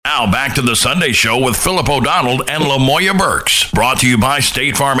Now back to the Sunday Show with Philip O'Donnell and Lamoya Burks. Brought to you by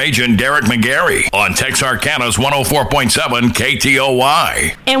State Farm agent Derek McGarry on Texarkana's 104.7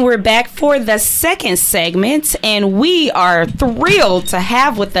 KTOY. And we're back for the second segment, and we are thrilled to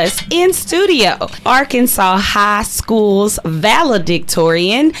have with us in studio Arkansas High School's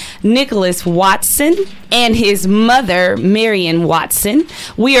valedictorian, Nicholas Watson, and his mother, Marion Watson.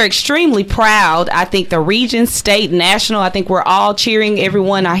 We are extremely proud. I think the region, state, national, I think we're all cheering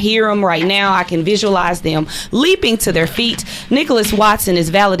everyone. I hear them right now. I can visualize them leaping to their feet. Nicholas Watson is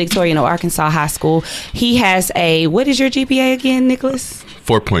valedictorian of Arkansas High School. He has a, what is your GPA again, Nicholas?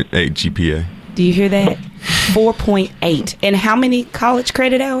 4.8 GPA. Do you hear that? 4.8. And how many college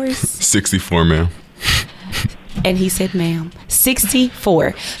credit hours? 64, ma'am. And he said, ma'am,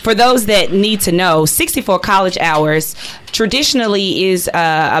 64. For those that need to know, 64 college hours traditionally is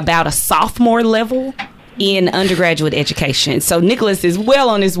about a sophomore level in undergraduate education. So Nicholas is well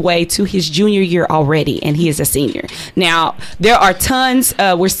on his way to his junior year already, and he is a senior. Now, there are tons.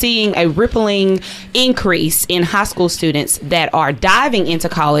 We're seeing a rippling increase in high school students that are diving into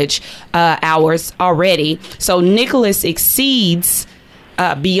college hours already. So Nicholas exceeds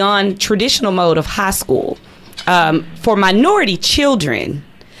beyond traditional mode of high school. For minority children,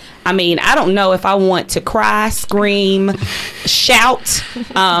 I mean, I don't know if I want to cry, scream, shout.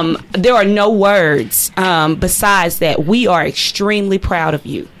 There are no words besides that. We are extremely proud of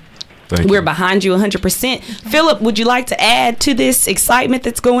you. We're behind you 100%. Philip, would you like to add to this excitement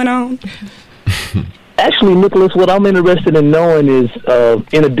that's going on? Actually, Nicholas, what I'm interested in knowing is,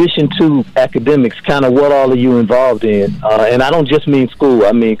 in addition to academics, kind of what all are you involved in? And I don't just mean school;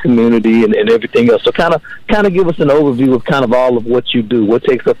 I mean community and everything else. So, kind of give us an overview of kind of all of what you do. What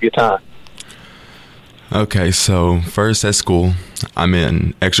takes up your time? Okay, so first at school, I'm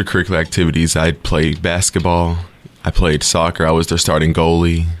in extracurricular activities. I played basketball. I played soccer. I was their starting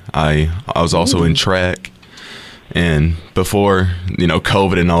goalie. I was also in track. And before,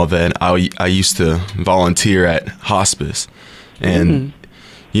 COVID and all that, I used to volunteer at hospice. And,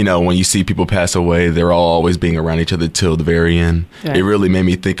 when you see people pass away, they're all always being around each other till the very end. Right. It really made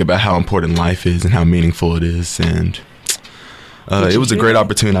me think about how important life is and how meaningful it is. And it was a great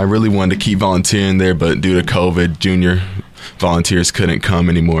opportunity. I really wanted to keep volunteering there, but due to COVID, junior volunteers couldn't come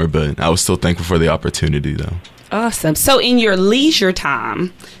anymore. But I was still thankful for the opportunity, though. Awesome. So in your leisure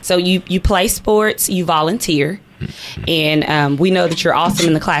time, so you play sports, you volunteer. And we know that you're awesome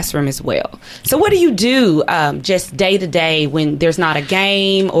in the classroom as well. So what do you do just day to day when there's not a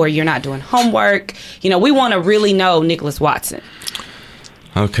game or you're not doing homework? We want to really know Nicholas Watson.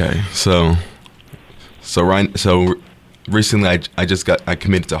 Okay, so recently I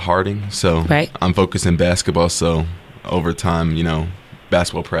committed to Harding, so right. I'm focused in basketball. So over time,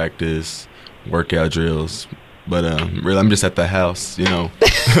 basketball practice, workout drills. But really, I'm just at the house,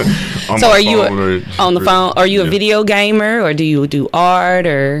 So are you on the phone? Are you a video gamer, or do you do art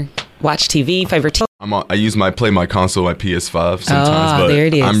or watch TV? Favorite TV? I play my console, my PS5 sometimes, but there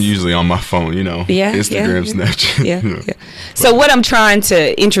it is. I'm usually on my phone, Instagram, Snapchat. Yeah. So what I'm trying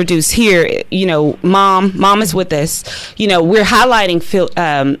to introduce here, Mom is with us. We're highlighting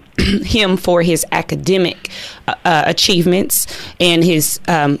him for his academic achievements and his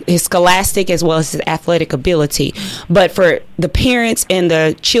scholastic as well as his athletic ability. But for the parents and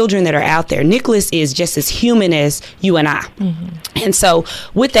the children that are out there, Nicholas is just as human as you and I. Mm-hmm. And so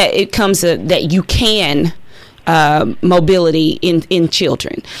with that, it comes that you can mobility in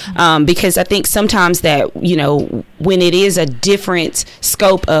children, because I think sometimes that when it is a different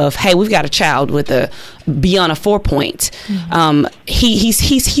scope of, hey, we've got a child with beyond a 4-point,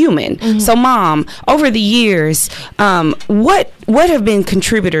 he's human. Mm-hmm. So Mom, over the years, what have been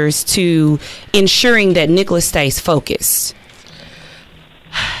contributors to ensuring that Nicholas stays focused?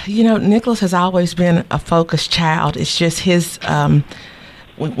 Nicholas has always been a focused child. It's just his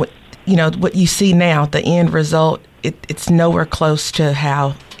what you see now, the end result, it's nowhere close to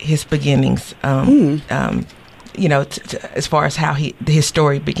how his beginnings, as far as how his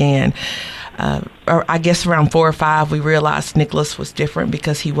story began. Or I guess around 4 or 5, we realized Nicholas was different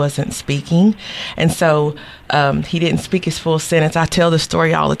because he wasn't speaking. And so he didn't speak his full sentence. I tell the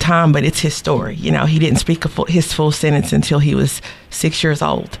story all the time, but it's his story. He didn't speak his full sentence until he was 6 years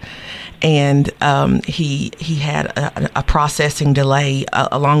old. And he had a processing delay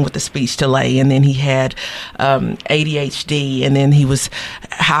along with the speech delay, and then he had ADHD, and then he was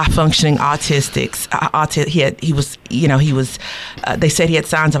high functioning autistic. They said he had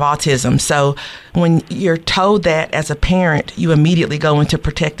signs of autism. So when you're told that as a parent, you immediately go into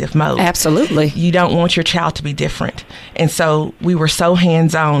protective mode. Absolutely. You don't want your child to be different. And so we were so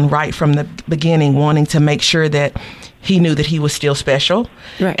hands-on right from the beginning, wanting to make sure that he knew that he was still special,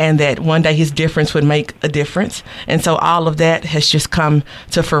 right, and that one day his difference would make a difference. And so all of that has just come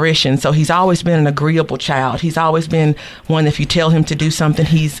to fruition. So he's always been an agreeable child. He's always been one, if you tell him to do something,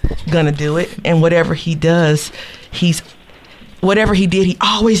 he's going to do it. And whatever he does, whatever he did, he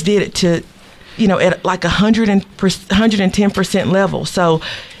always did it to, at like 110% level. So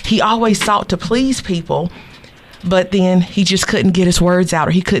he always sought to please people. But then he just couldn't get his words out,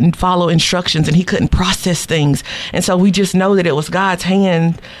 or he couldn't follow instructions, and he couldn't process things. And so we just know that it was God's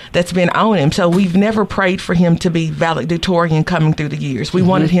hand that's been on him. So we've never prayed for him to be valedictorian coming through the years. We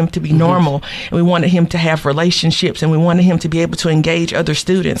wanted him to be normal, and we wanted him to have relationships, and we wanted him to be able to engage other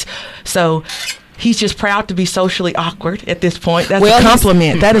students. So he's just proud to be socially awkward at this point. That's a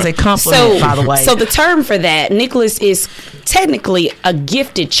compliment. That is a compliment, by the way. So the term for that, Nicholas, is technically a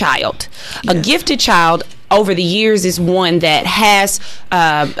gifted child. Yes. A gifted child over the years is one that has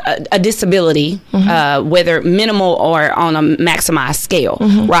a disability, whether minimal or on a maximized scale,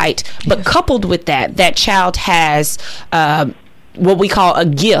 right? But coupled with that child has what we call a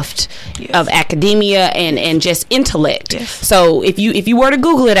gift of academia and just intellect. Yes. So if you were to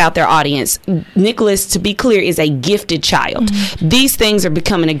Google it out there, audience, Nicholas, to be clear, is a gifted child. These things are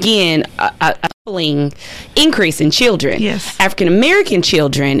becoming, again, a increase in children. Yes. African American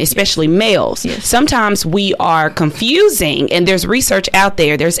children, especially males. Yes. Sometimes we are confusing, and there's research out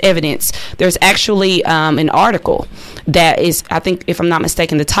there, there's evidence. There's actually an article that is, I think, if I'm not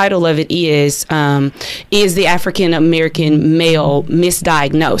mistaken, the title of it is the African American male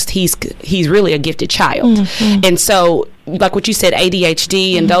misdiagnosed? He's really a gifted child. And so, like what you said,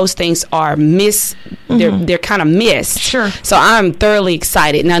 ADHD and those things are they're kind of missed. Sure. So I'm thoroughly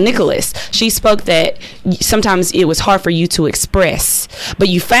excited. Now, Nicholas, she spoke that sometimes it was hard for you to express, but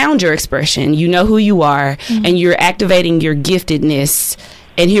you found your expression. You know who you are, and you're activating your giftedness,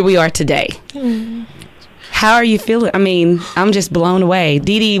 and here we are today. How are you feeling? I mean, I'm just blown away.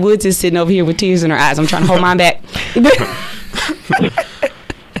 Dee Dee Woods is sitting over here with tears in her eyes. I'm trying to hold mine back.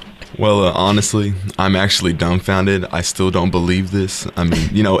 Well, honestly, I'm actually dumbfounded. I still don't believe this. I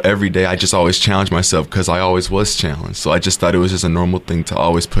mean, every day I just always challenge myself because I always was challenged. So I just thought it was just a normal thing to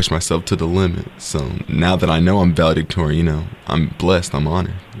always push myself to the limit. So now that I know I'm valedictorian, I'm blessed. I'm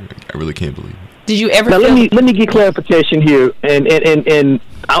honored. I really can't believe it. Did you ever? Now let me get clarification here, and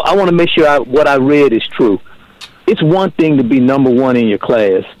I want to make sure what I read is true. It's one thing to be number one in your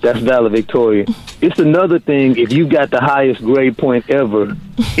class. That's valedictorian. It's another thing if you got the highest grade point ever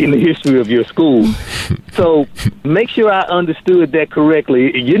in the history of your school. So make sure I understood that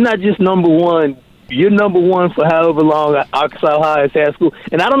correctly. You're not just number one. You're number one for however long Arkansas High has had school.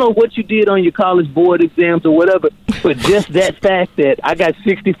 And I don't know what you did on your college board exams or whatever, but just that fact that I got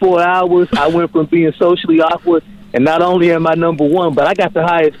 64 hours, I went from being socially awkward, and not only am I number one, but I got the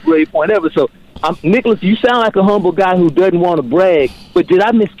highest grade point ever. So Nicholas, you sound like a humble guy who doesn't want to brag, but did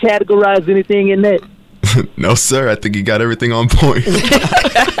I miscategorize anything in that? No, sir. I think you got everything on point.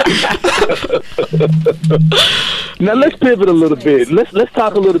 Now let's pivot a little bit. Let's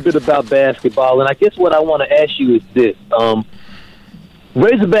talk a little bit about basketball, and I guess what I want to ask you is this: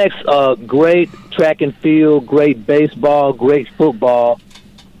 Razorbacks, great track and field, great baseball, great football.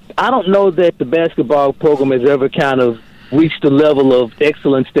 I don't know that the basketball program has ever kind of reached the level of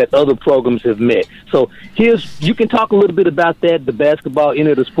excellence that other programs have met. So you can talk a little bit about that, the basketball end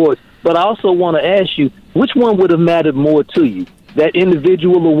of the sports, but I also want to ask you, which one would have mattered more to you? That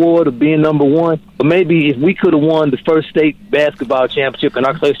individual award of being number one, or maybe if we could have won the first state basketball championship in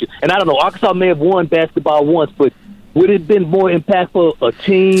Arkansas, and I don't know, Arkansas may have won basketball once, but would it have been more impactful, a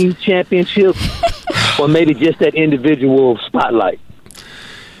team championship, or maybe just that individual spotlight?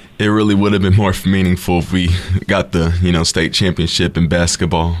 It really would have been more meaningful if we got the, state championship in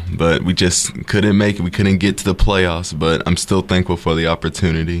basketball, but we just couldn't make it. We couldn't get to the playoffs, but I'm still thankful for the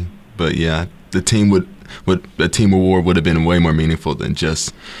opportunity. But yeah, the team award would have been way more meaningful than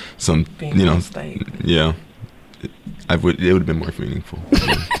just some, state. Yeah, it would have been more meaningful.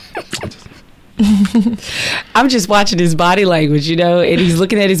 I'm just watching his body language, and he's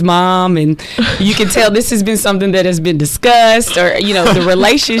looking at his mom, and you can tell this has been something that has been discussed, or, the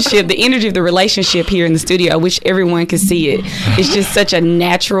relationship, the energy of the relationship here in the studio. I wish everyone could see it. It's just such a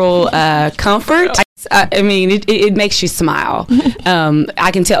natural comfort. I mean, it makes you smile. I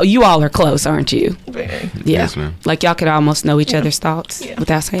can tell you all are close, aren't you? Yeah. Yes, ma'am. Like y'all could almost know each other's thoughts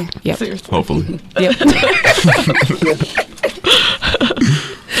without saying. Yep. Seriously. Hopefully. Yep.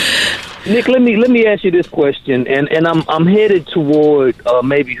 Nick, let me ask you this question, and I'm headed toward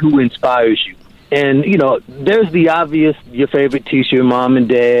maybe who inspires you. And there's the obvious, your favorite teacher, mom and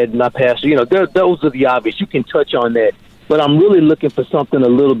dad, my pastor. Those are the obvious. You can touch on that, but I'm really looking for something a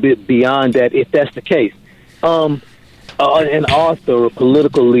little bit beyond that, if that's the case. an author, a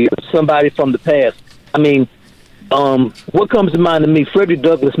political leader, somebody from the past. I mean, what comes to mind to me, Frederick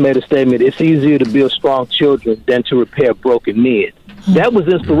Douglass made a statement, it's easier to build strong children than to repair broken men. That was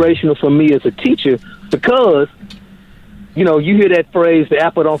inspirational for me as a teacher because, you know, you hear that phrase, the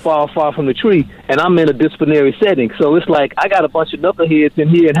apple don't fall far from the tree, and I'm in a disciplinary setting. So it's like, I got a bunch of knuckleheads in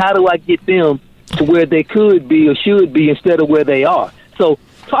here, and how do I get them to where they could be or should be instead of where they are? So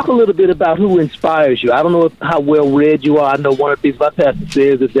talk a little bit about who inspires you. I don't know how well read you are. I know one of the things my pastor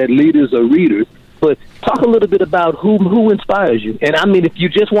says is that leaders are readers. But talk a little bit about who inspires you. And, I mean, if you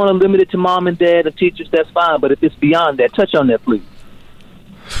just want to limit it to mom and dad and teachers, that's fine. But if it's beyond that, touch on that, please.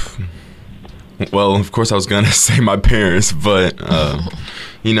 Well, of course, I was going to say my parents, but,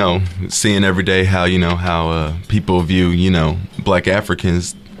 you know, seeing every day how people view, Black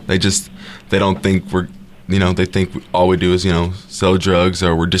Africans, they don't think they think all we do is, sell drugs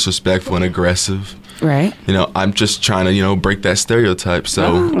or we're disrespectful and aggressive. Right. I'm just trying to, break that stereotype.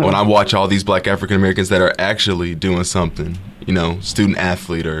 So when I watch all these Black African Americans that are actually doing something, student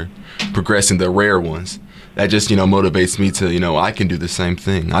athlete or progressing, the rare ones, that just, motivates me to, I can do the same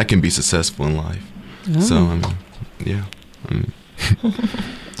thing. I can be successful in life. So, yeah.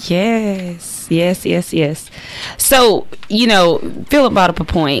 Yes. So, Philip brought up a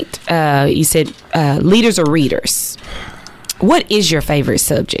point. You said leaders are readers. What is your favorite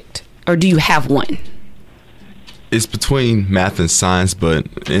subject? Or do you have one? It's between math and science, but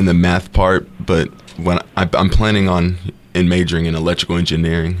in the math part, but when I'm planning on majoring in electrical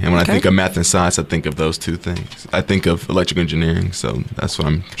engineering, and when I think of math and science, I think of those two things. I think of electrical engineering, so that's what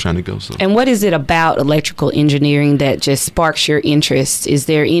I'm trying to go. So. And what is it about electrical engineering that just sparks your interest? Is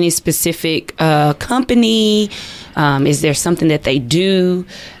there any specific company? Is there something that they do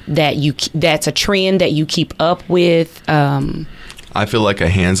that's a trend that you keep up with? I feel like a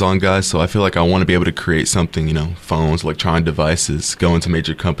hands-on guy, so I feel like I want to be able to create something, phones, electronic devices, go into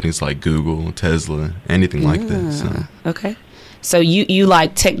major companies like Google, Tesla, anything like that. So. Okay. So you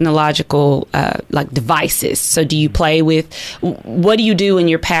like technological like devices. So do you play with, what do you do in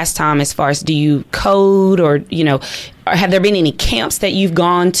your pastime as far as, do you code or have there been any camps that you've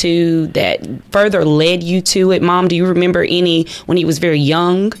gone to that further led you to it? Mom, do you remember any when he was very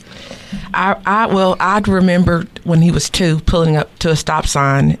young? I'd remember when he was 2 pulling up to a stop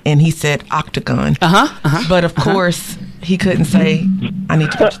sign and he said octagon. But of course he couldn't say, I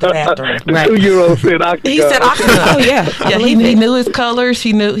need to go to the bathroom. Right. 2-year-old said octagon. He said octagon. Oh yeah. Yeah, he knew his colors.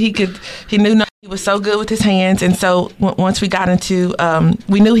 He knew he was so good with his hands. And so once we got into,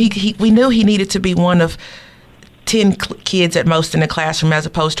 we knew he needed to be one of 10 kids at most in the classroom as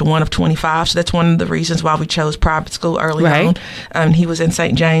opposed to one of 25. So that's one of the reasons why we chose private school early on. He was in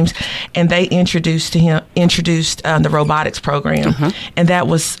St. James, and they introduced the robotics program. And that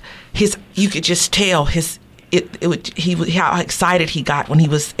was you could just tell how excited he got when he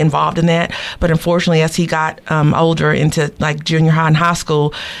was involved in that. But unfortunately, as he got older into like junior high and high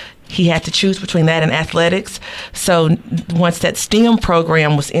school, he had to choose between that and athletics. So once that STEM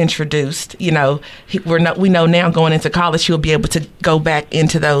program was introduced, we know now going into college he'll be able to go back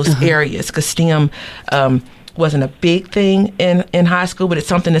into those areas, because STEM wasn't a big thing in high school, but it's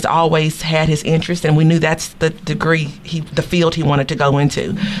something that's always had his interest, and we knew that's the the field he wanted to go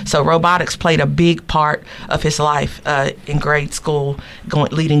into. So robotics played a big part of his life in grade school,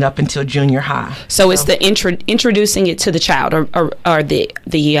 leading up until junior high. So it's the introducing it to the child, or the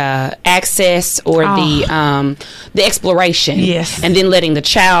access, or the exploration, yes, and then letting the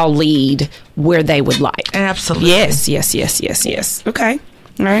child lead where they would like. Absolutely. Yes. Okay.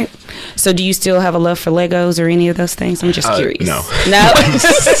 All right. So do you still have a love for Legos or any of those things? I'm just curious. No. No?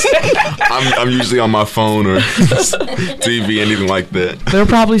 I'm usually on my phone or TV, anything like that. There are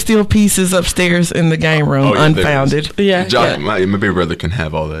probably still pieces upstairs in the game room, unfounded. Yeah. My baby brother can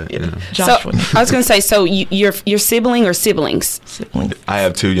have all that. Yeah. So, I was going to say, so your sibling or siblings? Siblings. I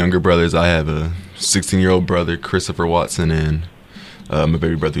have 2 younger brothers. I have a 16-year-old brother, Christopher Watson, and my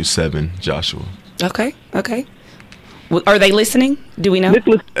baby brother who's 7, Joshua. Okay. Are they listening? Do we know?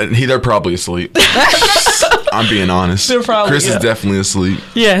 They're probably asleep. I'm being honest. Chris is definitely asleep.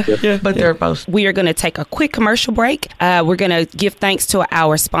 Yeah. But they're both. We are going to take a quick commercial break. We're going to give thanks to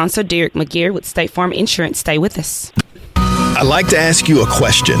our sponsor, Derek McGarry with State Farm Insurance. Stay with us. I'd like to ask you a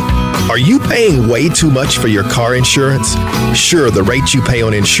question. Are you paying way too much for your car insurance? Sure, the rate you pay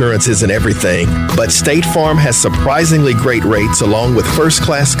on insurance isn't everything, but State Farm has surprisingly great rates along with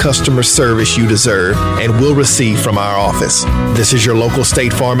first-class customer service you deserve and will receive from our office. This is your local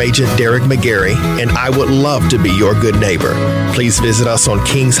State Farm agent, Derek McGarry, and I would love to be your good neighbor. Please visit us on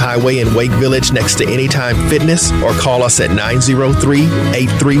Kings Highway in Wake Village next to Anytime Fitness, or call us at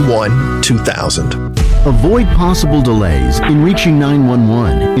 903-831-2000. Avoid possible delays in reaching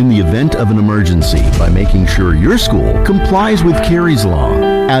 911 in the event of an emergency by making sure your school complies with Carey's Law.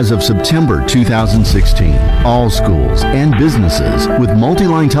 As of September 2016, all schools and businesses with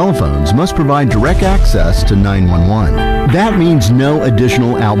multi-line telephones must provide direct access to 911. That means no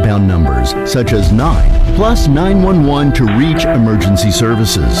additional outbound numbers, such as 9 plus 911 to reach emergency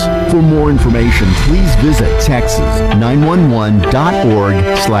services. For more information, please visit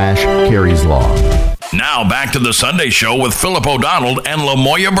texas911.org/Carey's Law. Now back to the Sunday Show with Philip O'Donnell and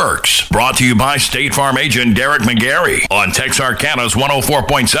LaMoya Burks. Brought to you by State Farm agent Derek McGarry on Texarkana's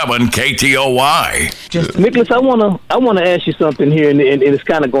 104.7 KTOY. Nicholas, I want to ask you something here, and it's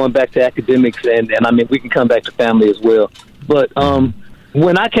kind of going back to academics, and I mean, we can come back to family as well. But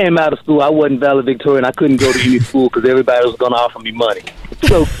when I came out of school, I wasn't valedictorian. I couldn't go to any school because everybody was going to offer me money.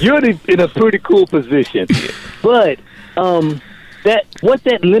 So you're in a pretty cool position. But what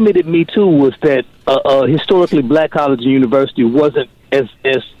that limited me to was that historically black college and university wasn't as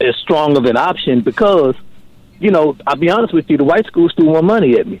strong of an option because, I'll be honest with you, the white schools threw more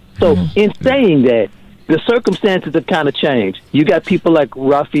money at me. So in saying that, the circumstances have kind of changed. You got people like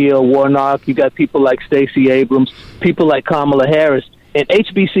Raphael Warnock, you got people like Stacey Abrams, people like Kamala Harris, and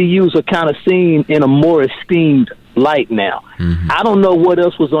HBCUs are kind of seen in a more esteemed light now. I don't know what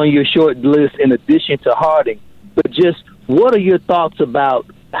else was on your short list in addition to Harding, but just what are your thoughts about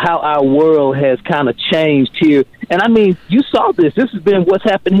how our world has kind of changed here? And I mean, you saw this. This has been what's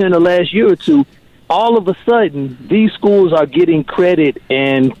happened here in the last year or two. All of a sudden, these schools are getting credit,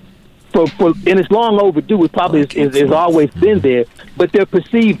 and and it's long overdue. It probably has always been there, but they're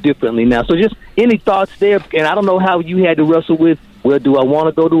perceived differently now. So just any thoughts there? And I don't know how you had to wrestle with, well, do I want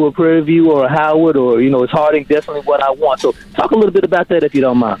to go to a Prairie View or a Howard, or, is Harding definitely what I want? So talk a little bit about that if you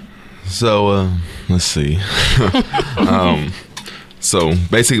don't mind. So, let's see. So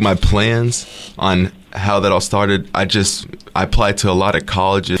basically my plans on how that all started, I applied to a lot of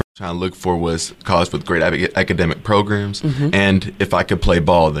colleges. Trying to look for was college with great academic programs, and if I could play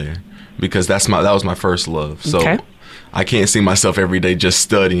ball there, because that was my first love. So I can't see myself every day just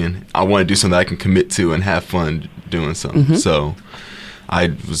studying. I want to do something I can commit to and have fun doing something. So I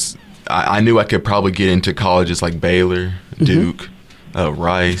knew I could probably get into colleges like Baylor, Duke,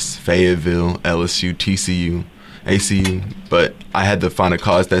 Rice, Fayetteville, LSU, TCU, ACU, but I had to find a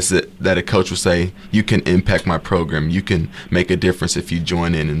college that a coach would say, you can impact my program, you can make a difference if you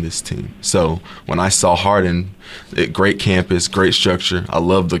join in this team. So when I saw Harding, great campus, great structure, I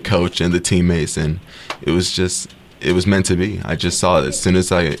loved the coach and the teammates, and it was meant to be. I just saw it as soon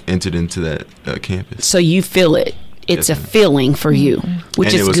as I entered into that campus. So you feel it. It's a feeling for you,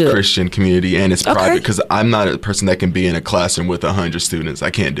 which is good. And it was Christian community, and it's private, because I'm not a person that can be in a classroom with 100 students. I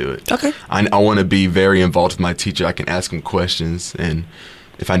can't do it. Okay. I want to be very involved with my teacher. I can ask him questions, and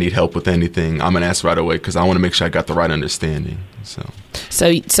if I need help with anything, I'm going to ask right away, because I want to make sure I got the right understanding. So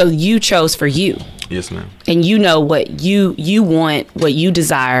you chose for you. Yes, ma'am. And you know what you want, what you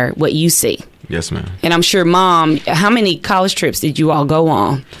desire, what you see. Yes, ma'am. And I'm sure, Mom, how many college trips did you all go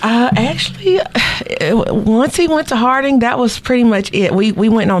on? Actually, once he went to Harding, that was pretty much it. We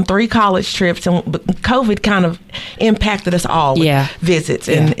went on 3 college trips, and COVID kind of impacted us all with visits.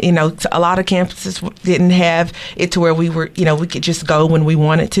 And, a lot of campuses didn't have it to where we were, we could just go when we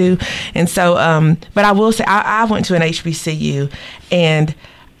wanted to. And so, but I will say, I went to an HBCU, and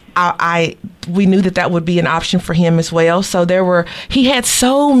we knew that would be an option for him as well. So he had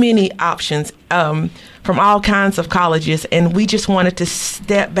so many options from all kinds of colleges, and we just wanted to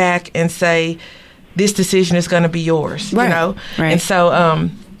step back and say, this decision is going to be yours, Right. And so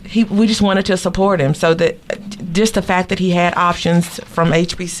we just wanted to support him. So that just the fact that he had options from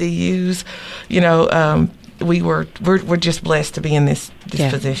HBCUs, we're just blessed to be in this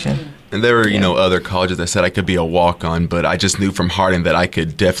position. And there were, other colleges that said I could be a walk-on, but I just knew from Harding that I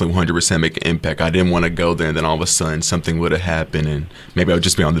could definitely 100% make an impact. I didn't want to go there and then all of a sudden something would have happened and maybe I would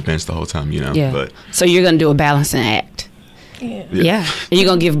just be on the bench the whole time, Yeah. But so you're going to do a balancing act. Yeah. And you're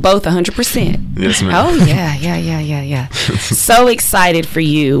going to give both 100%. Yes, ma'am. Oh, yeah. So excited for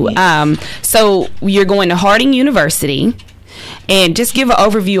you. So you're going to Harding University, and just give an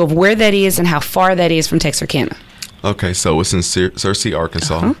overview of where that is and how far that is from Texarkana. Okay, so it's in Searcy,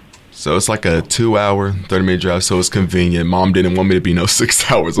 Arkansas. So it's like a 2-hour, 30-minute drive, so it's convenient. Mom didn't want me to be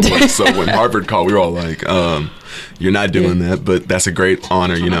 6 hours away. So when Harvard called, we were all like, you're not doing that, but that's a great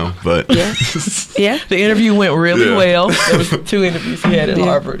honor, But the interview went really well. There was 2 interviews he had at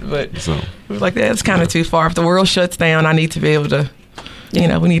Harvard, but it was like, that's kind of too far. If the world shuts down, I need to be able to You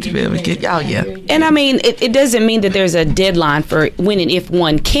know, we need to be able to get y'all. Yeah. And I mean, it doesn't mean that there's a deadline for when and if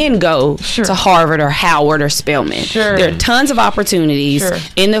one can go Sure. to Harvard or Howard or Spelman. Sure. There are tons of opportunities Sure.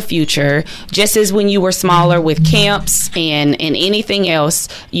 in the future, just as when you were smaller with camps and anything else,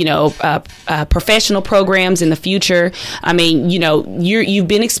 you know, professional programs in the future. I mean, you know, you've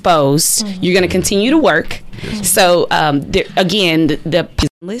been exposed. You're going to continue to work. So, again, the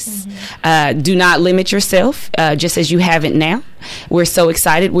list. Do not limit yourself, just as you haven't now. We're so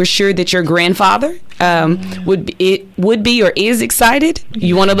excited. We're sure that your grandfather would be or is excited.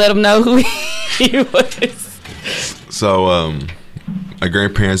 You want to let him know who he was? So, my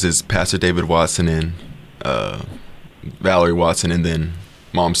grandparents is Pastor David Watson and Valerie Watson, and then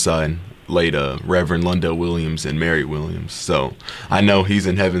mom's side, late Reverend Lundell Williams and Mary Williams. So I know he's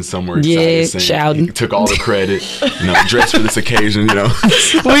in heaven somewhere. Yeah, shouting. He took all the credit, you know, dressed for this occasion, you know.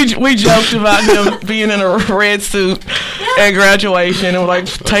 we joked about him being in a red suit at graduation, and we're like,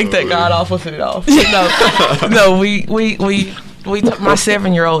 take that God awful suit off. No, we my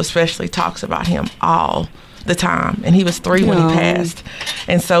 7-year-old especially talks about him all the time, and he was 3 when he passed,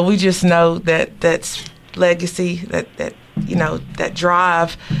 and so we just know that that's legacy, that you know, that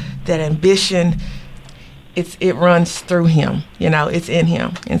drive, that ambition, it runs through him, you know, it's in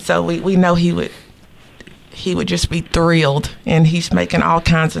him. And so we know he would just be thrilled, and he's making all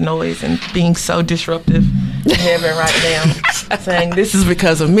kinds of noise and being so disruptive in heaven right now, saying this is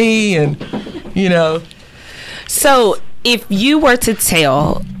because of me, and you know. So if you were to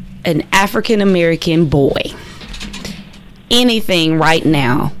tell an African American boy anything right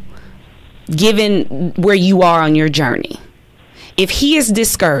now, given where you are on your journey, if he is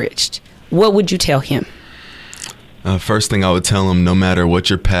discouraged, what would you tell him? First thing I would tell him, no matter what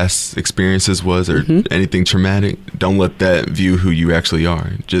your past experiences was or anything traumatic, don't let that view who you actually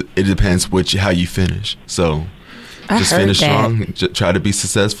are. It depends how you finish. So just finish strong. Try to be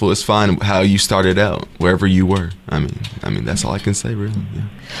successful. It's fine how you started out, wherever you were. I mean, that's all I can say, really. Yeah.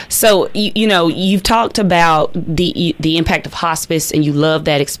 So, you know, you've talked about the impact of hospice, and you love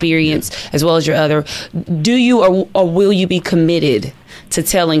that experience as well as your other. Do you or will you be committed to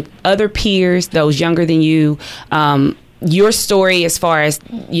telling other peers, those younger than you, your story as far as,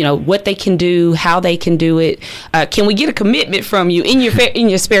 you know, what they can do, how they can do it? Can we get a commitment from you in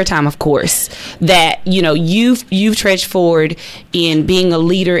your spare time, of course, that, you know, you've trudged forward in being a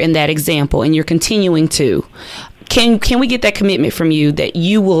leader in that example, and you're continuing to? Can we get that commitment from you that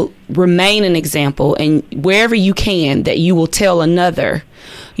you will remain an example, and wherever you can, that you will tell another,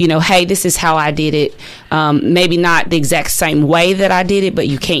 you know, hey, this is how I did it. Maybe not the exact same way that I did it, but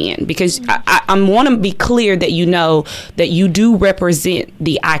you can, because I want to be clear that you know that you do represent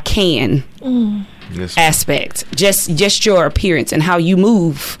the I can aspect, just your appearance and how you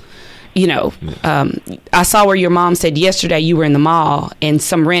move. You know, I saw where your mom said yesterday you were in the mall and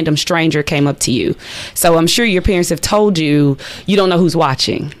some random stranger came up to you. So I'm sure your parents have told you don't know who's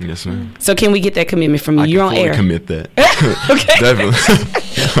watching. Yes, ma'am. So can we get that commitment from you? You're on air. I can commit that. Okay.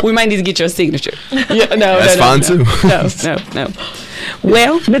 Definitely. We might need to get your signature. That's fine too. No.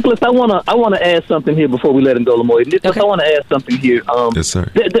 Well, Nicholas, I wanna add something here before we let him go, Lamoy. Nicholas, okay. I want to add something here. Yes, sir.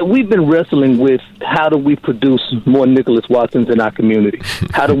 That we've been wrestling with. How do we produce more Nicholas Watsons in our community?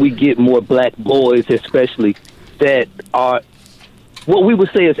 How do we get more black boys, especially, that are what we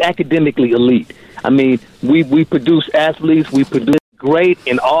would say is academically elite? I mean, we produce athletes, we produce great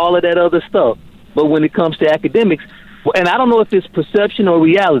and all of that other stuff. But when it comes to academics, and I don't know if it's perception or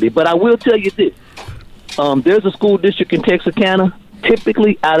reality, but I will tell you this. There's a school district in Texarkana.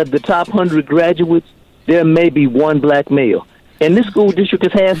 Typically, out of the top 100 graduates, there may be one black male. And this school district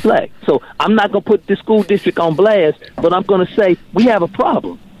is half black. So I'm not going to put this school district on blast, but I'm going to say we have a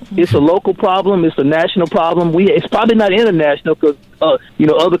problem. It's a local problem. It's a national problem. It's probably not international because,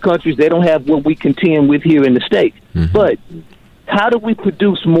 other countries, they don't have what we contend with here in the States. Mm-hmm. But how do we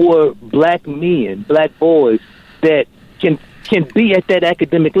produce more black men, black boys that can be at that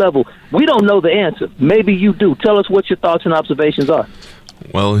academic level? We don't know the answer. Maybe you do. Tell us what your thoughts and observations are.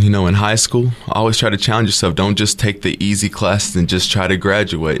 Well, in high school, I always try to challenge yourself. Don't just take the easy classes and just try to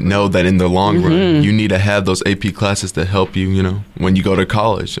graduate. Know that in the long run, you need to have those AP classes that help you, when you go to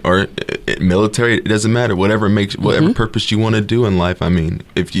college or military. It doesn't matter. Whatever purpose you want to do in life. I mean,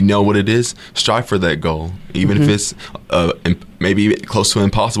 if you know what it is, strive for that goal. Even if it's maybe close to an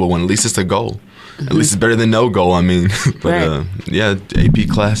impossible one, at least it's a goal. At least it's better than no goal. I mean, but right. AP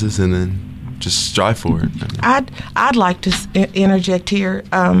classes and then just strive for it. I'd like to interject here.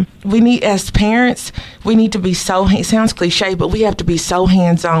 We need, as parents, we need to be so, it sounds cliche, but we have to be so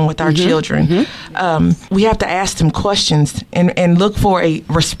hands-on with our children. We have to ask them questions and look for a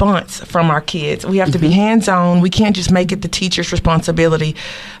response from our kids. We have to be hands-on. We can't just make it the teacher's responsibility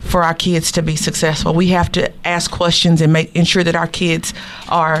for our kids to be successful. We have to ask questions and ensure that our kids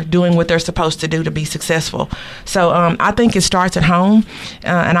are doing what they're supposed to do to be successful. So I think it starts at home,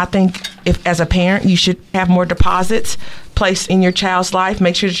 and I think if, as a parent, you should have more deposits placed in your child's life.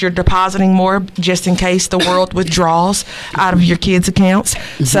 Make sure that you're depositing more just in case the world withdraws out of your kids' accounts.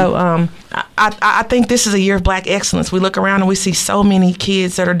 So I think this is a year of Black excellence. We look around and we see so many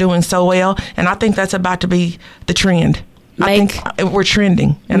kids that are doing so well, and I think that's about to be the trend. I think we're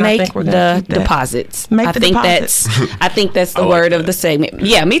trending, and I think we're going to deposits. Make the deposits. I think that's the word of the segment.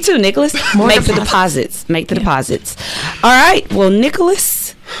 Yeah, me too, Nicholas. Make the deposits. Make the deposits. All right. Well,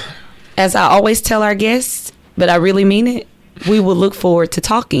 Nicholas, as I always tell our guests, but I really mean it, we will look forward to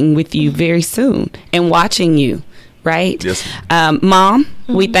talking with you very soon and watching you. Right? Yes. Mom,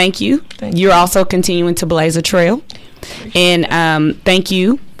 we thank you. You're also continuing to blaze a trail. And thank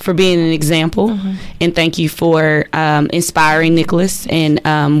you for being an example, and thank you for inspiring Nicholas. And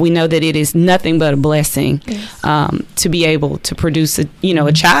we know that it is nothing but a blessing to be able to produce a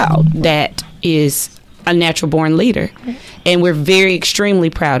child that is a natural born leader. And we're very extremely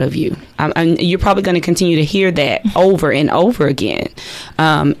proud of you. You're probably going to continue to hear that over and over again.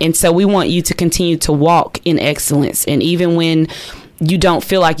 And so we want you to continue to walk in excellence. And even when you don't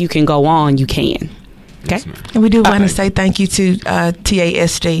feel like you can go on, you can. Okay. And we do want to say thank you to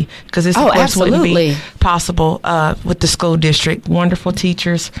TASD, because this, of course, wouldn't be possible with the school district. Wonderful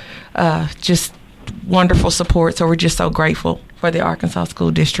teachers, just wonderful support. So we're just so grateful for the Arkansas School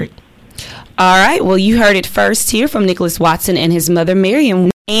District. All right. Well, you heard it first here from Nicholas Watson and his mother, Marion.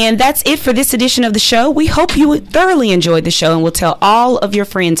 And that's it for this edition of the show. We hope you thoroughly enjoyed the show, and will tell all of your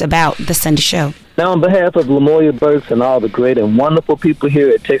friends about the Sunday show. Now, on behalf of LaMoya Burks and all the great and wonderful people here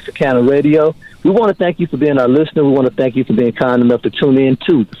at Texarkana Radio, we want to thank you for being our listener. We want to thank you for being kind enough to tune in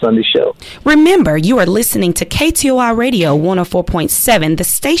to the Sunday show. Remember, you are listening to KTOI Radio 104.7, the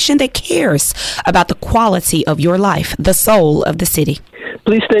station that cares about the quality of your life, the soul of the city.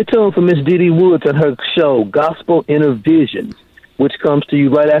 Please stay tuned for Miss Dee Dee Woods and her show, Gospel Intervisions, which comes to you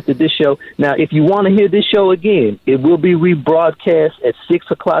right after this show. Now, if you want to hear this show again, it will be rebroadcast at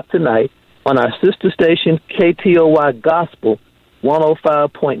 6 o'clock tonight on our sister station, KTOI Gospel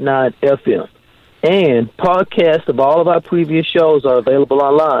 105.9 FM. And podcasts of all of our previous shows are available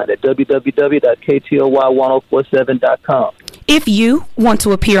online at www.ktoy1047.com. If you want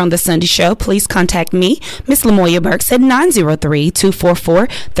to appear on the Sunday show, please contact me, Miss LaMoya Burks, at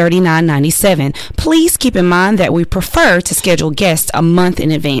 903-244-3997. Please keep in mind that we prefer to schedule guests a month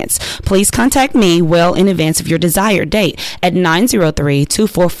in advance. Please contact me well in advance of your desired date at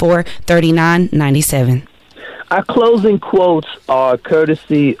 903-244-3997. Our closing quotes are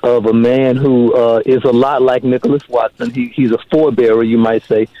courtesy of a man who is a lot like Nicholas Watson. He's a forebearer, you might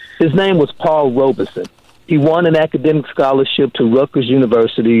say. His name was Paul Robeson. He won an academic scholarship to Rutgers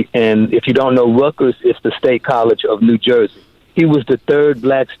University, and if you don't know, Rutgers is the State College of New Jersey. He was the third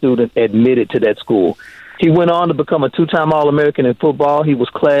black student admitted to that school. He went on to become a two-time All-American in football. He was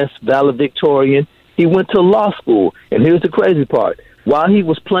class valedictorian. He went to law school, and here's the crazy part. While he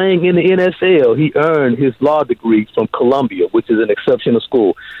was playing in the NFL, he earned his law degree from Columbia, which is an exceptional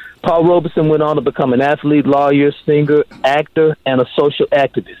school. Paul Robeson went on to become an athlete, lawyer, singer, actor, and a social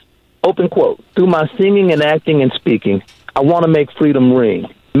activist. Open quote, "Through my singing and acting and speaking, I want to make freedom ring.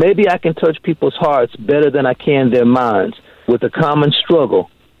 Maybe I can touch people's hearts better than I can their minds with the common struggle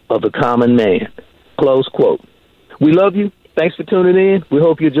of the common man." Close quote. We love you. Thanks for tuning in. We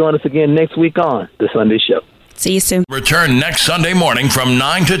hope you'll join us again next week on The Sunday Show. See you soon. Return next Sunday morning from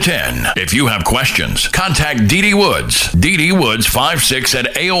 9 to 10. If you have questions, contact Dee Dee Woods,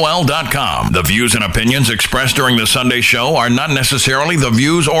 ddwoods56@aol.com. The views and opinions expressed during the Sunday show are not necessarily the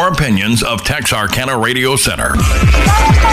views or opinions of Texarkana Radio Center.